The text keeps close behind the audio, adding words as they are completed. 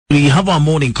We have our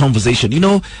morning conversation. You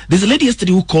know, there's a lady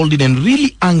yesterday who called in and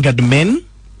really angered men.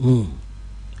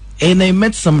 And I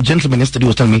met some gentleman yesterday who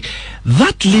was telling me,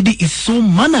 that lady is so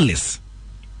mannerless.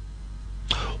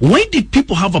 Why did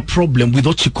people have a problem with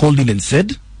what she called in and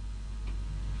said?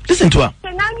 Listen to her.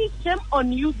 Shame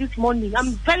on you this morning.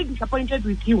 I'm very disappointed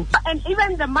with you. And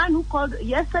even the man who called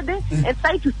yesterday and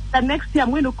tried to the next year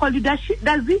I'm going to call you. Does he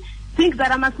think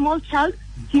that I'm a small child?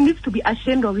 He needs to be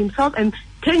ashamed of himself. And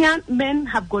Kenyan men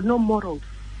have got no morals.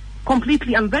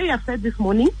 Completely. I'm very upset this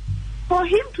morning. For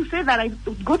him to say that I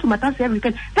go to Matasi every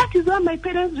weekend, that is where my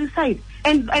parents reside.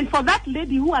 And for that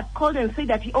lady who had called and said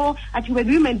that, when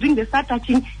women drink, they start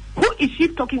touching, who is she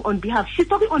talking on behalf? She's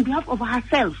talking on behalf of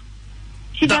herself.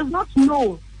 She does not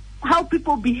know how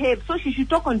people behave, so she should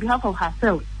talk on behalf of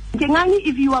herself. Kengani,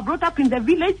 if you are brought up in the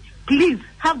village, please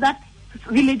have that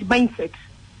village mindset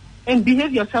and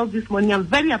behave yourself this morning. I'm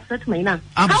very upset, Maina.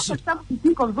 How can someone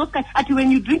think of those kinds?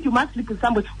 When you drink, you must sleep with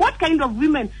somebody. What kind of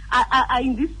women are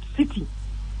in this city?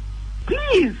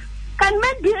 Please, can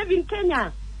men behave in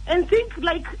Kenya and think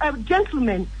like a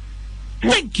gentleman?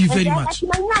 Thank you very much. Shame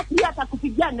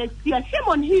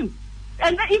on him.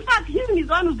 And in fact, he is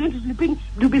the one who's going to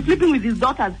be sleeping with his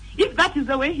daughters. If that is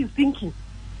the way he's thinking,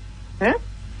 they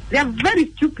are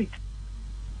very stupid.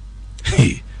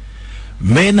 Hey,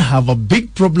 men have a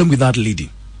big problem with that lady.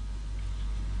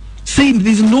 Saying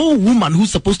there's no woman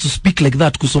who's supposed to speak like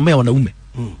that. Kusomea wanaume.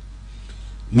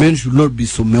 Men should not be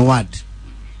somewhat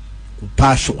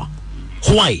kupashwa.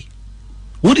 Why?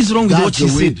 What is wrong with what she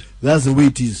said? That's the way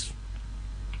it is.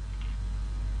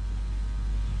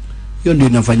 Hiyo ndio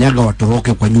inafanyaga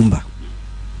watoroke kwa nyumba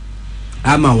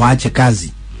ama waache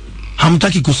kazi.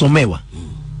 Hamtaki kusomewa.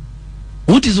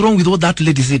 What is wrong with what that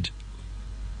lady said?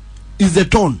 Is the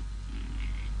tone.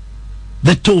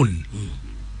 The tone.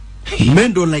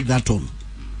 Men don't like that tone.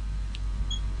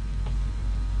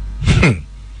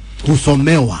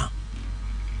 Kusomewa.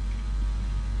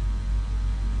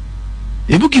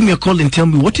 You give me a call and tell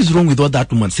me what is wrong with what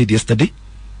that woman said yesterday.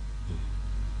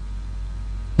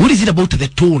 What is it about the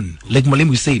tone? Like Malim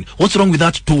was saying, what's wrong with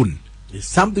that tone? There's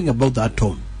something about that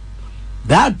tone.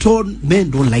 That tone,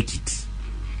 men don't like it.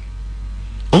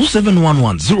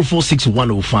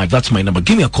 0711-046-105. That's my number.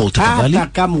 Give me a call, Takavali.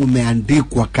 Hata kama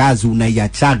umeandikwa kazi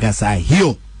unaiachaga saa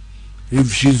hiyo.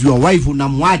 If she's your wife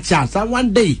unamwacha. So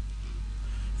one day,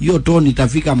 hiyo tone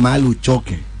itafika mahali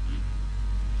uchoke.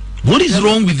 What is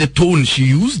wrong with the tone she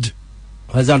used?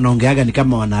 Waza wanaongeaga ni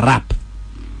kama wana rap.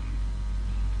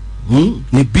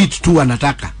 Ni beat tu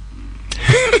anataka.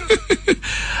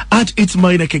 At it's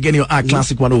Maina Kageni or at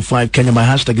Classic 105 Kenya. My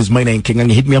hashtag is Maina and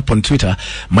Kageni. Hit me up on Twitter.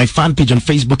 My fan page on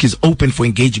Facebook is open for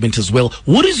engagement as well.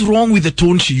 What is wrong with the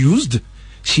tone she used?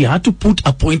 She had to put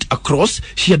a point across.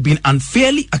 She had been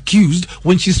unfairly accused.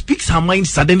 When she speaks her mind,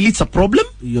 suddenly it's a problem.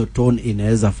 Hiyo tone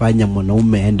inaweza fanya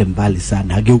mwanaume aende mbali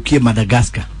sana. Ageukie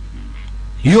Madagascar.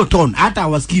 Hiyo tone hata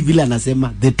hawasikii vile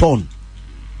anasema. The tone.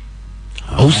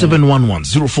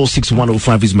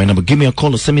 0711-046-105 is my number. Give me a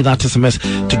call or send me that SMS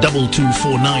to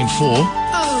 22494.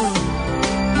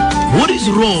 What is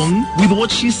wrong with what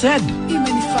she said?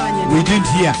 We didn't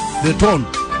hear the tone.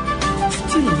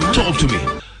 Talk to me.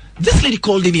 This lady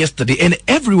called in yesterday and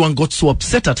everyone got so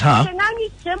upset at her.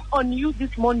 Shame on you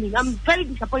this morning. I'm very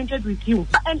disappointed with you.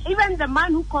 And even the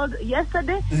man who called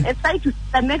yesterday and tried to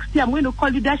the next year I'm going to call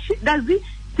you. Does he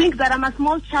think that I'm a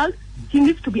small child? He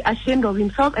needs to be ashamed of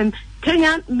himself. And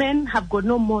Kenyan men have got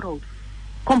no morals.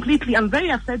 Completely. I'm very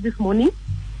upset this morning.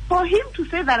 For him to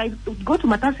say that I go to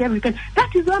Matasi every weekend, that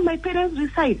is where my parents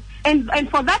reside. And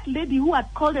for that lady who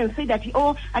had called and said that,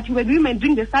 when women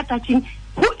drink, they start touching,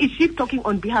 who is she talking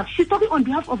on behalf? She's talking on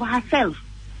behalf of herself.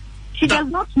 She does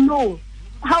not know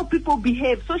how people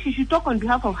behave, so she should talk on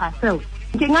behalf of herself.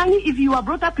 Kengani, if you are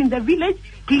brought up in the village,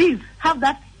 please have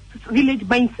that village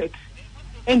mindset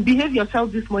and behave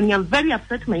yourself this morning. I'm very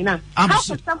upset, Maina. How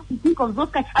can someone think of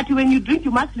those kinds? When you drink, you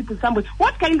must sleep with somebody.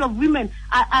 What kind of women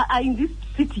are in this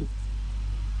city?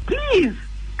 Please,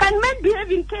 can men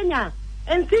behave in Kenya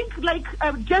and think like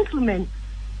a gentleman?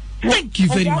 Thank you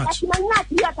very much. Shame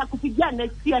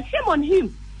on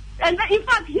him. And in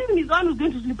fact, he is the one who's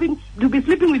going to be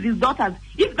sleeping with his daughters.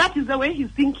 If that is the way he's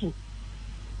thinking,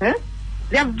 they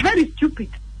are very stupid.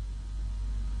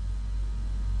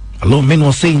 A lot of men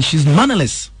were saying she's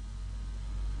mannerless.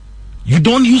 You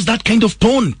don't use that kind of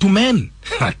tone to men.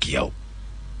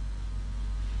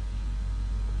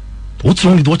 What's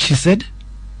wrong with what she said?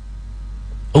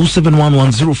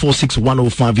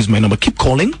 0711-046-105 is my number. Keep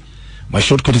calling. My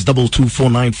short code is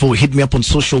 22494. Hit me up on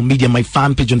social media. My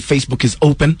fan page on Facebook is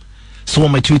open. So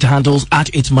on my Twitter handles,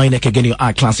 at it's Maina Kageni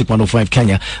or Classic 105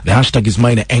 Kenya. The hashtag is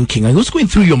Maina and King. And what's going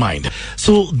through your mind?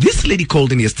 So this lady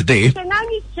called in yesterday.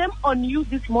 Kenani, shame on you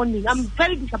this morning. I'm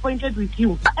very disappointed with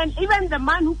you. And even the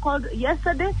man who called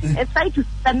yesterday and tried to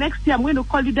the next year I'm going to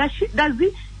call you. Does he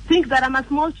think that I'm a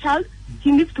small child?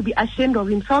 He needs to be ashamed of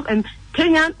himself. And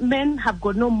Kenyan men have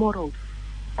got no morals.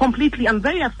 Completely. I'm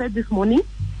very upset this morning.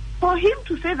 For him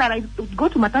to say that I go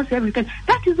to Matasi every weekend,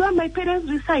 that is where my parents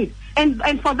reside. And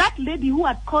for that lady who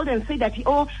had called and said that,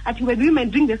 when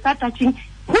women drink, they start touching,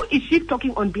 who is she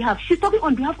talking on behalf? She's talking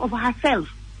on behalf of herself.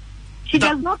 She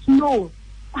does not know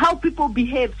how people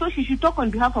behave, so she should talk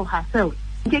on behalf of herself.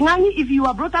 Kengani, if you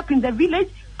are brought up in the village,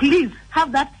 please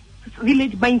have that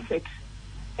village mindset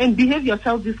and behave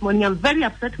yourself this morning. I'm very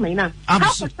upset, Maina. How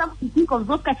can someone think of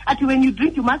those kinds? When you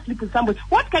drink, you must sleep with somebody.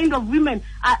 What kind of women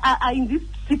are in this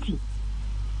city?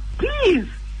 Please,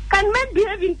 can men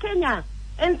behave in Kenya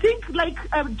and think like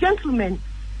gentlemen?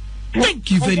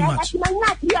 Thank you very much. Next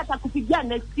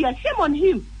year. Shame on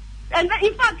him. And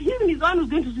in fact, him is the one who's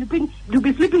going to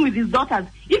be sleeping with his daughters,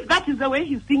 if that is the way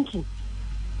he's thinking.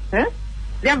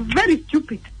 They are very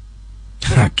stupid.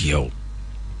 Heck, yo.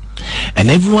 And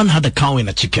everyone had a cow and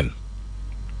a chicken.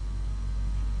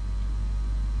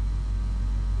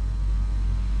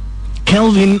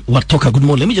 Kelvin Watoka, good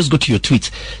morning. Let me just go to your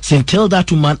tweet. Saying, tell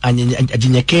that woman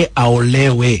ajinyeke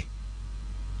aolewe.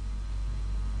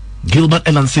 Gilbert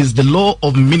Ellen says, the law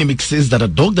of Minimic says that a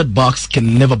dog that barks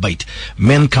can never bite.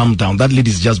 Men, calm down. That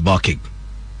lady's just barking.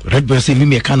 Red Boy saying,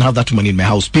 Mimi, I can't have that woman in my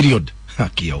house, period.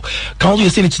 Yo. Carl, you're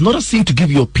saying it's not a sin to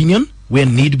give your opinion where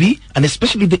need be, and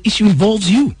especially the issue involves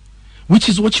you, which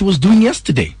is what she was doing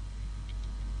yesterday.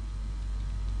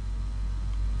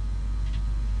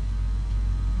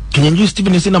 Kenyan Jew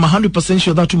Stephen is saying, I'm 100%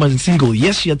 sure that woman is single.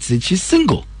 Yes, she had said she's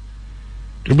single.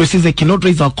 Everybody says, I cannot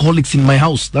raise alcoholics in my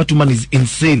house. That woman is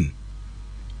insane.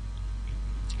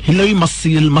 Hilary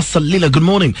Masalila, good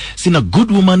morning. Saying a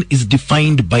good woman is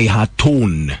defined by her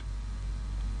tone.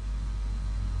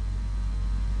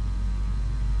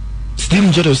 Steve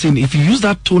Njoro was saying, if you use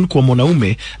that tone kwa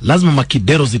mwanaume, lazima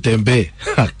makidero zitembe.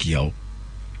 Haki yao.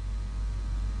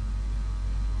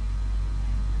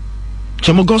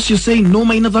 Chamogos, you're saying, no,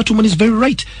 Maina, that woman is very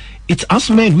right. It's us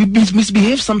men, we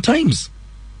misbehave sometimes.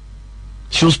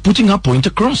 She was putting her point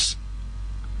across.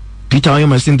 Peter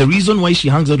Ayoma is saying, the reason why she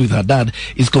hangs out with her dad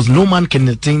is because no man can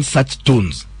attain such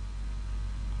tones.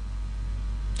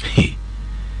 Hey.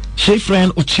 Chef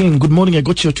Ryan Ocheng, good morning. I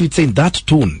got your tweet saying that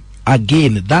tone.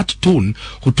 Again, that tone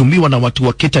hutumiwa na watu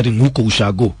wa catering huko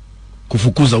ushago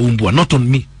kufukuza umbwa, not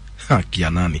on me. Haki ya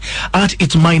nani. At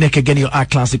it's Maina Kageni or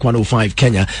Classic 105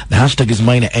 Kenya. The hashtag is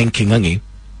Maina and Kingangi.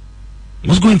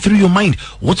 What's going through your mind?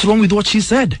 What's wrong with what she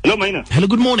said? Hello, Maina. Hello,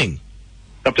 good morning.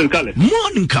 Captain Kale.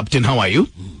 Morning, Captain. How are you?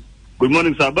 Good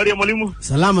morning, sir. Habari ya mwalimu?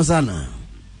 Salama sana.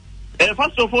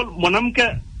 First of all,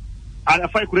 mwanamke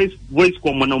anafai kuraise voice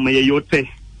kwa mwanaume yeyote.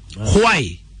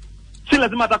 Why? Si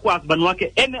lazima atakuwa husband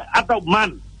wake. Any other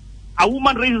man. A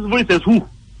woman raises voice as who?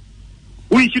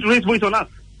 Who is she to raise voice on us?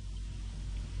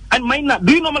 And Maina,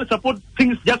 do you normally support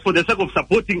things just for the sake of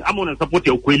supporting ama una support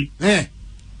ya ukweli?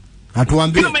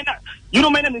 Hatuambie. You know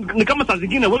Maina, ni kama saa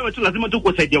zingine wewe tu lazima tu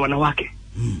kusaidia wanawake.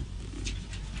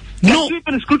 No. You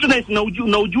even scrutinize na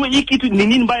ujue hii kitu ni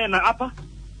nini mbaya na hapa.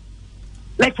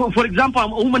 Like for example, a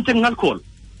woman taking alcohol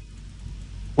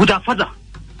with her father.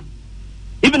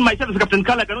 Even myself as Captain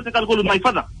Kala, I cannot take alcohol with my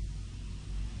father.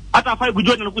 Hata afai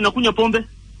kujua na kunywa pombe.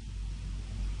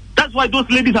 That's why those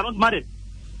ladies are not married.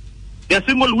 They are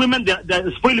single women, they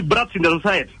are spoiled brats in the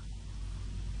society.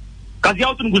 Kazi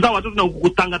yao tu ni kuzaa watoto na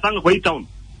kutanga kwa hii town.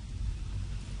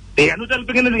 They are not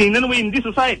helping in any way in this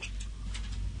society.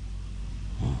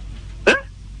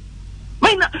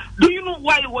 Maina, do you know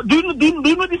why? Do you know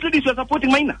these ladies you are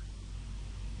supporting, Maina?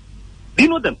 Do you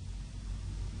know them?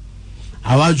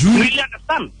 Hawajui. You really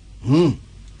understand?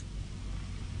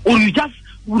 Or you just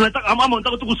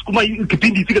unataka tu kusukuma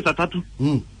kipindi ifike saa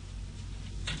 3.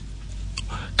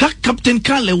 Captain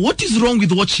Kale, what is wrong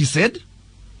with what she said?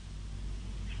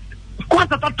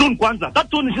 That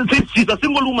tone says she's a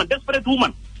single woman, desperate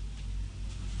woman.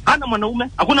 Hana mwanaume,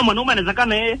 hakuna mwanaume anaweza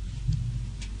kana yeye.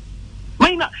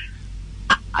 Maina,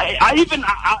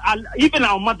 even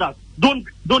our mothers don't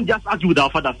just argue with our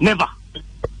fathers. Never.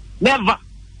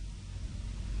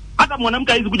 Hata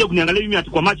mwanamke hizi kuja kuniangalia mimi ati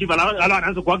kwa machi hivi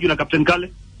anaanza kuargue na Captain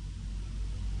Kale.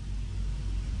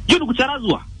 Hiyo ni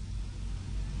kucharazwa.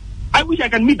 I wish I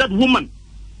can meet that woman.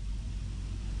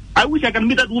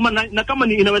 Na kama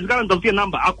ni inawezekana nitafutie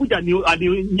namba. Akuja ni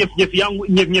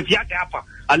nyefi yake hapa.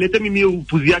 Alete mimi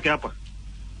upuzi yake hapa.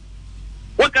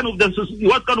 What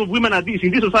kind of women are these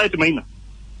in this society, Maina?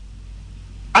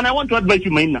 And I want to advise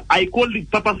you, Maina. I called it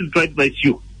purposely to advise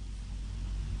you.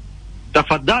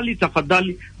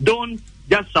 Tafadhali, don't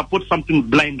just support something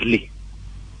blindly.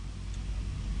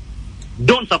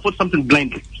 Don't support something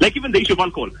blindly. Like even the issue of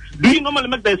alcohol. Do you normally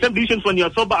make the same decisions when you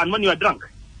are sober and when you are drunk?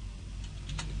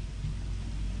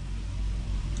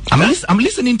 I'm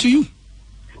listening to you.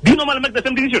 Do you normally make the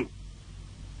same decision?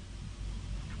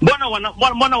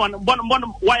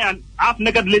 Why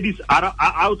half-naked ladies are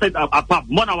outside a pub?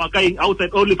 Mbona wakai outside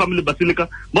Holy Family Basilica?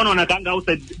 Mbona wanakaanga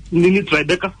outside nini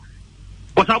Tribeca?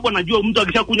 Kwa sababu anajua mtu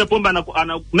akishakunywa pombe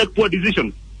ana make poor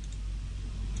decisions.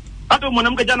 Hata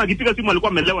mwanamke jana akipiga simu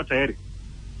alikuwa amelewa tayari.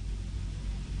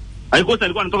 Alikuwa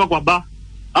anatoka kwa bar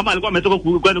ama alikuwa ametoka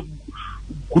kwenda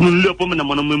kununulia pombe na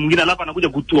mwanamume mwingine, alafu anakuja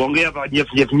kutuongea hapa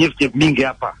nyef mingi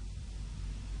hapa.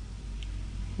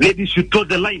 Ladies should toe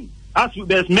the line. As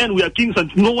men, we are kings,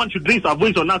 and no one should raise our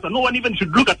voice on us, and no one even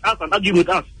should look at us and argue with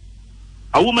us.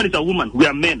 A woman is a woman. We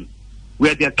are men. We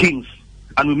are their kings,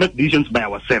 and we make decisions by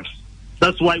ourselves.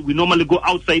 That's why we normally go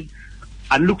outside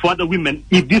and look for other women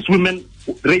if these women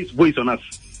raise voice on us.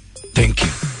 Thank you.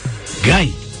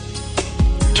 Guy,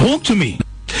 talk to me.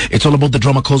 It's all about the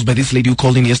drama caused by this lady who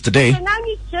called in yesterday.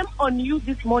 Nani, shame on you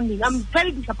this morning. I'm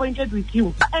very disappointed with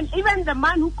you. And even the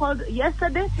man who called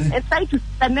yesterday and tried to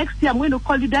the next year I'm going to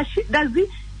call you. Does he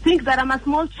think that I'm a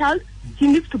small child? He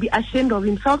needs to be ashamed of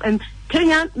himself. And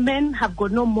Kenyan men have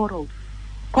got no morals.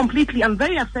 Completely. I'm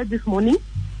very upset this morning.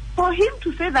 For him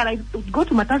to say that I go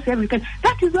to Matasi every weekend,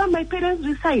 that is where my parents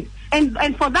reside.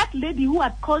 And for that lady who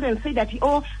had called and said that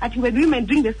when women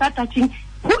drink, they start touching,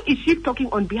 who is she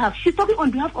talking on behalf? She's talking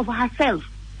on behalf of herself.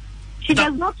 She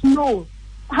does not know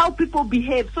how people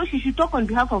behave, so she should talk on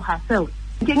behalf of herself.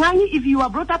 Kengani, if you are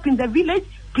brought up in the village,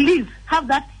 please have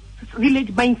that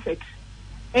village mindset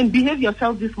and behave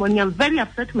yourself this morning. I'm very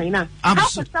upset, Maina. How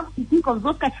can someone think of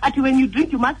those kinds? When you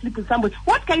drink, you must sleep with somebody.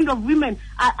 What kind of women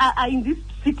are in this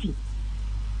city?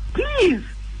 Please,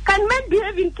 can men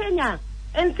behave in Kenya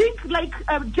and think like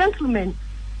gentlemen?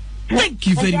 Thank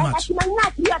you very much.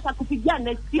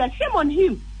 Next year. Shame on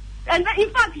him. And in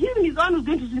fact, he is the one who's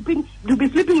going to be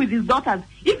sleeping with his daughters,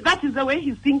 if that is the way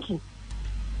he's thinking.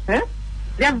 They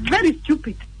are very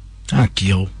stupid.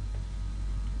 Akio.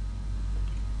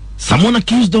 Someone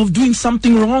accused of doing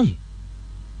something wrong.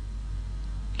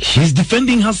 She's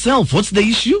defending herself. What's the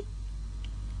issue?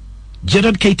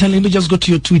 Gerard Kaitan, let me just go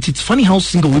to your tweet. It's funny how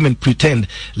single women pretend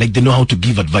like they know how to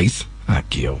give advice.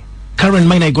 Akio. Karen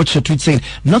Maina, I got your tweet saying,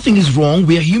 nothing is wrong.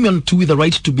 We are human too with the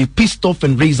right to be pissed off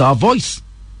and raise our voice.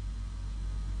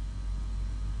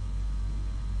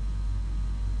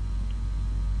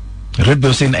 Red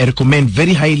Bell saying, I recommend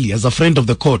very highly as a friend of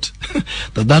the court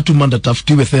that woman that have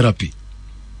to therapy.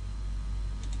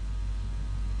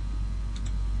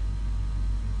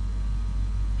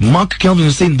 Mark Kelvin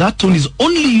is saying that tone is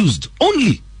only used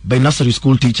by nursery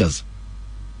school teachers.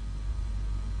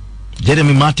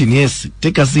 Jeremy Martin, yes,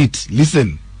 take a seat.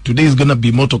 Listen, today is gonna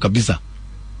be moto kabisa.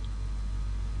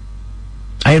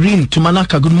 Irene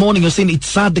Tumanaka, good morning. You're saying it's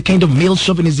sad the kind of male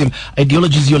chauvinism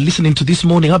ideologies you're listening to this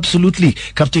morning. Absolutely.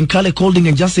 Captain Kale called in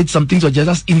and just said some things that are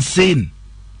just insane.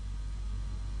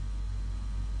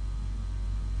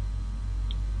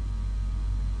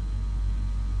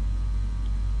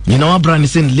 You know, Abraham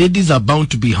is saying ladies are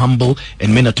bound to be humble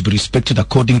and men are to be respected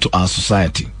according to our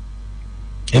society.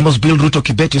 Amos Bill Ruto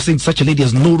Kibet, you're saying such a lady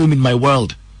has no room in my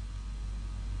world.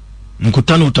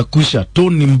 Mkutano utakusha,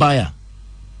 tone ni mbaya.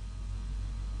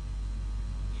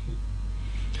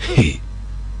 Hey.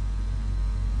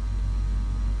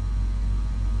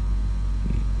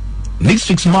 Next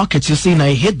Fix Markets, you're saying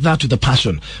I hate that with a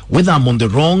passion. Whether I'm on the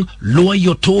wrong, lower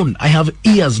your tone. I have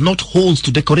ears, not holes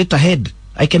to decorate a head.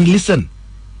 I can listen.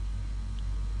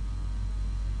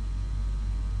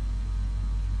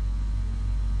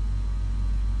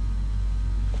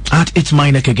 At It's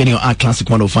Maina Kageni or at Classic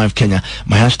 105 Kenya.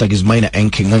 My hashtag is Maina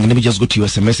Enking. Let me just go to your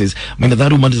SMSs. Maina,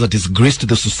 that woman is a disgrace to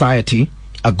the society.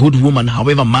 A good woman,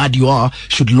 however mad you are,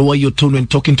 should lower your tone when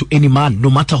talking to any man, no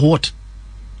matter what.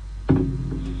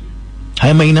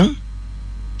 Hi, Maina.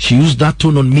 She used that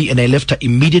tone on me and I left her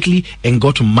immediately and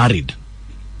got married.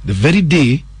 The very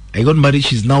day I got married,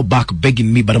 she's now back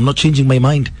begging me, but I'm not changing my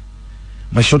mind.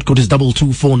 My short code is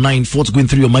 2249. What's going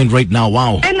through your mind right now?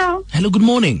 Wow. Hello. Hello, good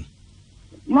morning.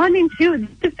 Morning to you.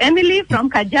 This is Emily from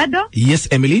Kajiado. Yes,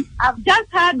 Emily. I've just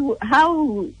heard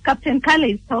how Captain Kale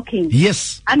is talking.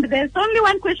 Yes. And there's only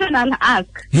one question I'll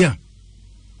ask. Yeah.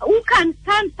 Who can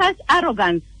stand such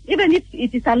arrogance, even if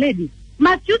it is a lady?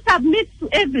 Must you submit to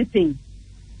everything?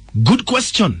 Good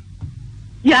question.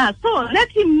 Yeah, so let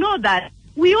him know that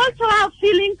we also have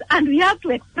feelings and we have to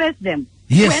express them.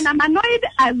 Yes. When I'm annoyed,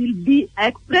 I will be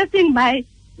expressing my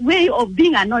way of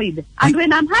being annoyed. And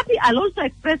when I'm happy, I'll also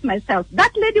express myself.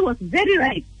 That lady was very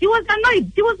right. She was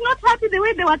annoyed. She was not happy the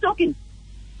way they were talking.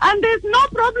 And there's no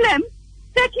problem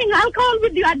taking alcohol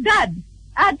with your dad.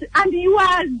 And you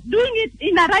are doing it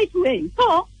in a right way.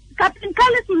 So, Captain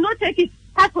Caleb will not take it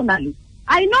personally.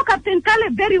 I know Captain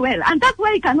Caleb very well. And that's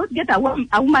why he cannot get a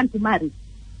woman to marry.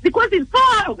 Because he's so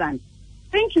arrogant.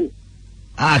 Thank you.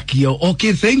 Akio,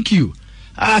 okay, thank you.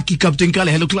 Aki, Captain Kale,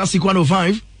 hello, Classic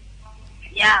 105.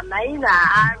 Yeah, Maina,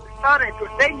 I'm sorry to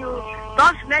tell you,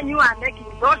 those men you are making,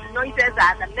 those noises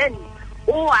are the men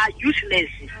who are useless.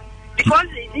 Because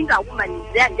they think a woman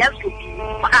is there just to be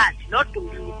hard, not to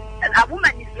be. A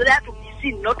woman is there to be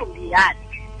seen, not to be hard.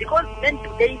 Because men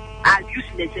today are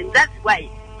useless, and that's why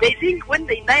they think when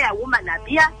they buy a woman a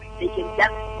beer, they can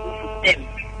just move them.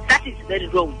 That is very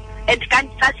wrong. And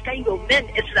such kind of men,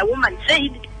 as the woman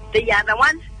said, they are the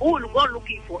ones who will go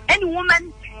looking for any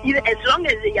woman, even as long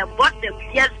as they have bought them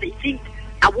beers, they think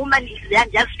a woman is there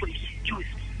just to be used.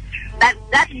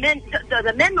 That men,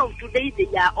 the men of today, they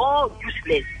are all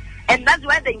useless. And that's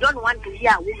why they don't want to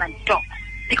hear a woman talk.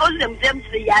 Because themselves,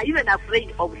 they are even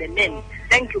afraid of the men.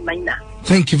 Thank you, Maina.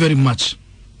 Thank you very much.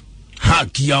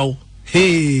 Hakiao.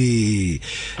 Hey,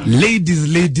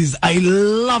 ladies, I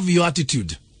love your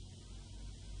attitude.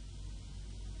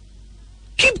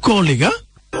 Keep calling, huh?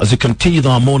 As we continue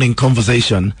our morning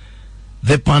conversation,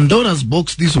 the Pandora's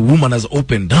box this woman has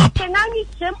opened up. Kageni,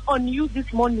 shame on you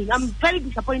this morning. I'm very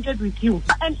disappointed with you.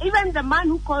 And even the man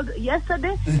who called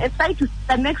yesterday and tried to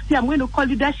the next year I'm going to call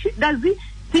you. Does he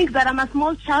think that I'm a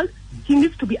small child? He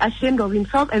needs to be ashamed of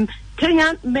himself. And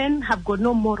Kenyan men have got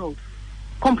no morals.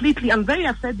 Completely. I'm very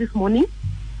upset this morning.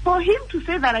 For him to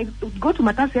say that I go to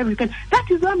Matasi every weekend, that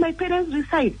is where my parents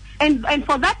reside. And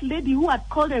for that lady who had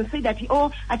called and said that,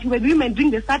 when women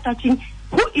drink, they start touching,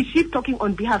 who is she talking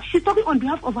on behalf? She's talking on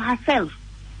behalf of herself.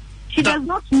 She does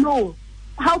not know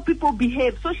how people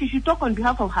behave, so she should talk on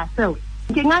behalf of herself.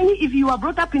 Kageni, if you are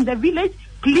brought up in the village,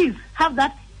 please have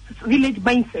that village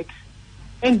mindset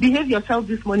and behave yourself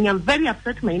this morning. I'm very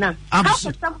upset, Maina. How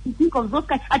can someone think of those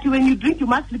kinds? When you drink, you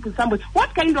must sleep with somebody.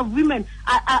 What kind of women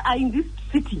are in this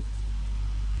city?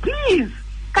 Please,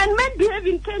 can men behave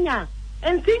in Kenya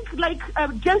and think like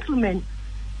gentlemen?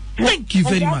 Thank you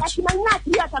very much. Shame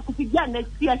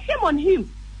on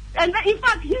him. And in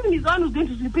fact, he is the one who's going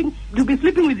to be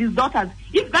sleeping with his daughters,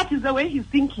 if that is the way he's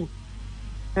thinking.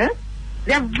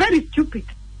 They are very stupid.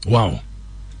 Wow.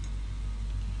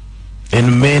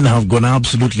 And men have gone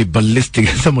absolutely ballistic.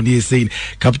 Someone here is saying,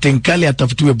 Captain Kale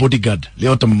atafutiwe bodyguard.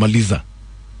 Leo tamaliza.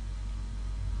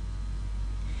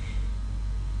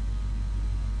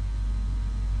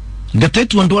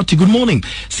 Gatetu Andwati, good morning.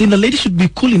 Saying the lady should be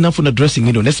cool enough when addressing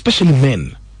anyone, especially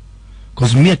men.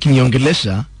 Because me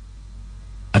akiniongelesha,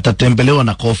 atatembelewa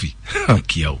na coffee.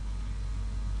 Kiao.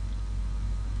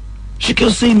 Shiki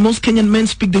was saying most Kenyan men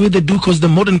speak the way they do because the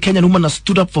modern Kenyan woman has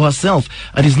stood up for herself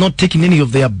and is not taking any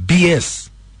of their BS.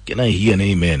 Can I hear an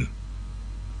amen?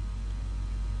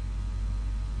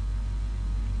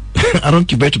 Aaron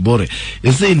Kibet Bore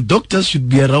is saying doctors should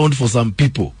be around for some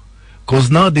people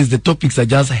because nowadays the topics are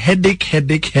just headache.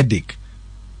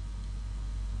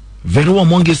 Verua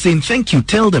Mwangi is saying thank you.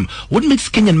 Tell them what makes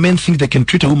Kenyan men think they can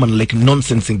treat a woman like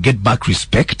nonsense and get back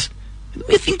respect.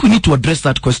 I think we need to address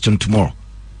that question tomorrow.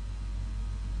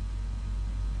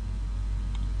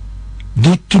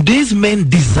 Do today's men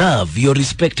deserve your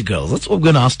respect, girls? That's what we're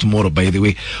going to ask tomorrow, by the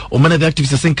way. Omana the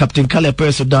activists are saying Captain Kale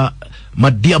Pesoda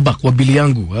Madiabak wa bili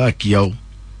yangu. Kiao.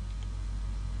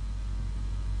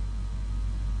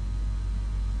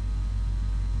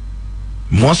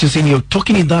 Mwasi is saying you're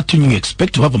talking in that tune, you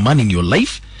expect to have a man in your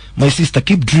life? My sister,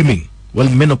 keep dreaming while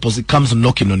menopause comes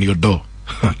knocking on your door.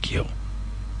 Kiao.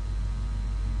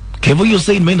 Kevo, you're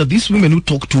saying, man, these women who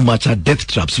talk too much are death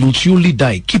traps, will surely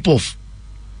die. Keep off.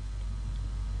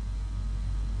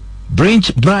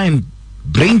 Brainchild,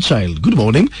 good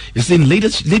morning. Is saying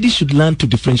ladies should learn to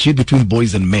differentiate between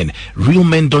boys and men. Real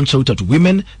men don't shout at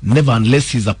women, never unless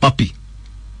he's a puppy.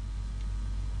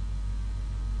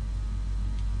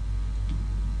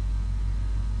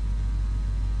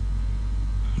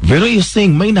 Vera is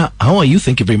saying, Maina, how are you?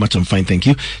 Thank you very much. I'm fine, thank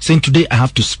you. Saying today I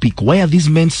have to speak. Why are these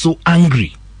men so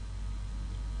angry?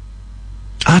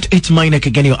 At it's Maina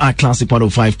Kageni or at Classic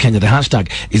 105 Kenya. The hashtag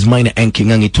is Maina and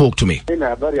Kingangi. Talk to me.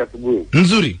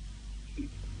 Nzuri.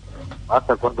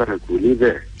 Hata kwanza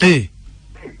nikuulize.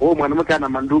 Mwanamke ana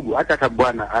mandugu, hata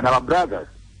kabwana, ana brothers.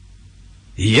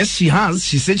 Yes, she has.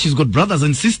 She said she's got brothers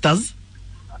and sisters.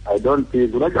 I don't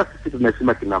think, unajua sisi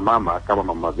tunaheshima kina mama kama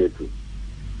mama zetu.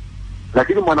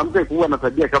 Lakini mwanamke kuwa na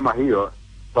tabia kama hiyo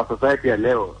kwa society ya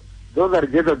leo, those are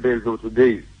Jezebels of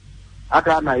today.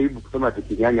 hata ana aibu kusema ati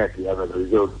kinyanya ati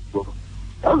hizo.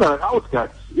 Sasa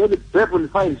outcast, hiyo ni pepo ni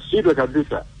fine shida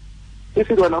kabisa.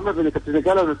 Sisi ndio wanaume kwenye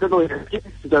serikali wanasema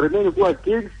tutaremeni kuwa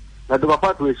kids na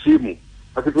tunapaswa tuheshimu.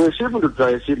 Basi tuheshimu ndio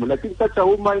tutaheshimu, lakini such a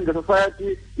woman in the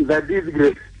society is a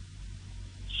disgrace.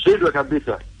 Shida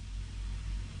kabisa.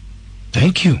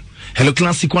 Thank you. Hello,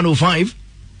 Classic 105.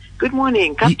 Good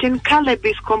morning. Captain Caleb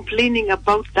is complaining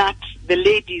about the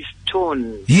lady's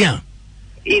tone. Yeah.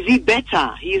 Is he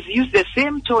better? He's used the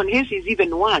same tone. His is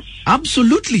even worse.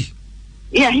 Absolutely.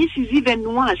 Yeah, his is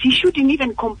even worse. He shouldn't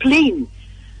even complain.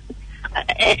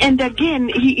 And again,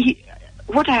 he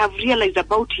what I have realized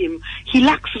about him, he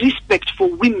lacks respect for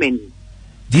women.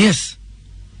 Yes.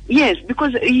 Yes,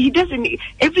 because he doesn't,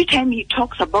 every time he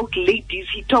talks about ladies,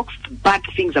 he talks bad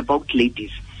things about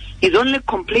ladies. He's only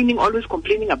complaining, always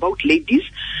complaining about ladies,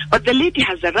 but the lady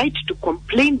has a right to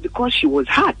complain because she was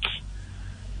hurt.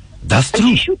 That's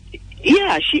true. She's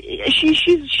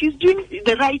doing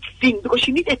the right thing because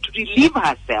she needed to relieve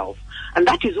herself, and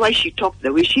that is why she talked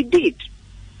the way she did.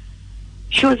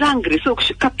 She was angry, so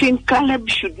Captain Caleb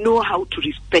should know how to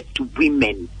respect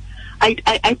women.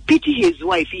 I pity his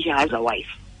wife if he has a wife,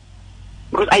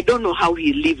 because I don't know how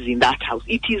he lives in that house.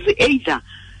 It is either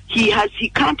he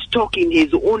can't talk in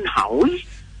his own house,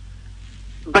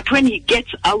 but when he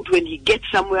gets out, when he gets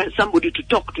somewhere, somebody to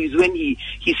talk to is when he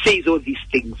says all these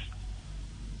things.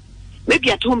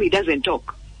 Maybe at home he doesn't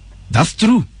talk. That's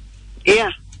true.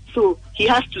 Yeah, so he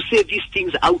has to say these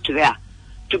things out there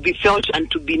to be felt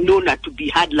and to be known and to be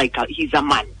heard like he's a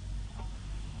man.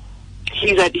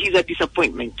 He's a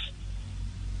disappointment.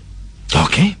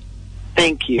 Okay.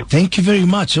 Thank you. Thank you very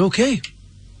much. Okay.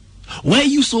 Why are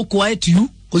you so quiet, you?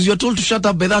 Because you're told to shut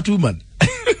up by that woman.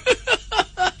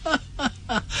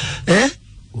 Eh?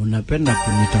 Unapenda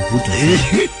kunitafuta.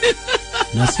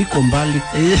 Na siko mbali.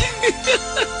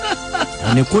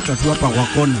 Anikuta tu hapa kwa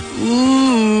kona.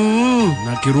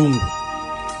 Na kirungu.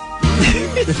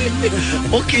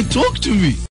 Okay, talk to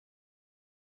me.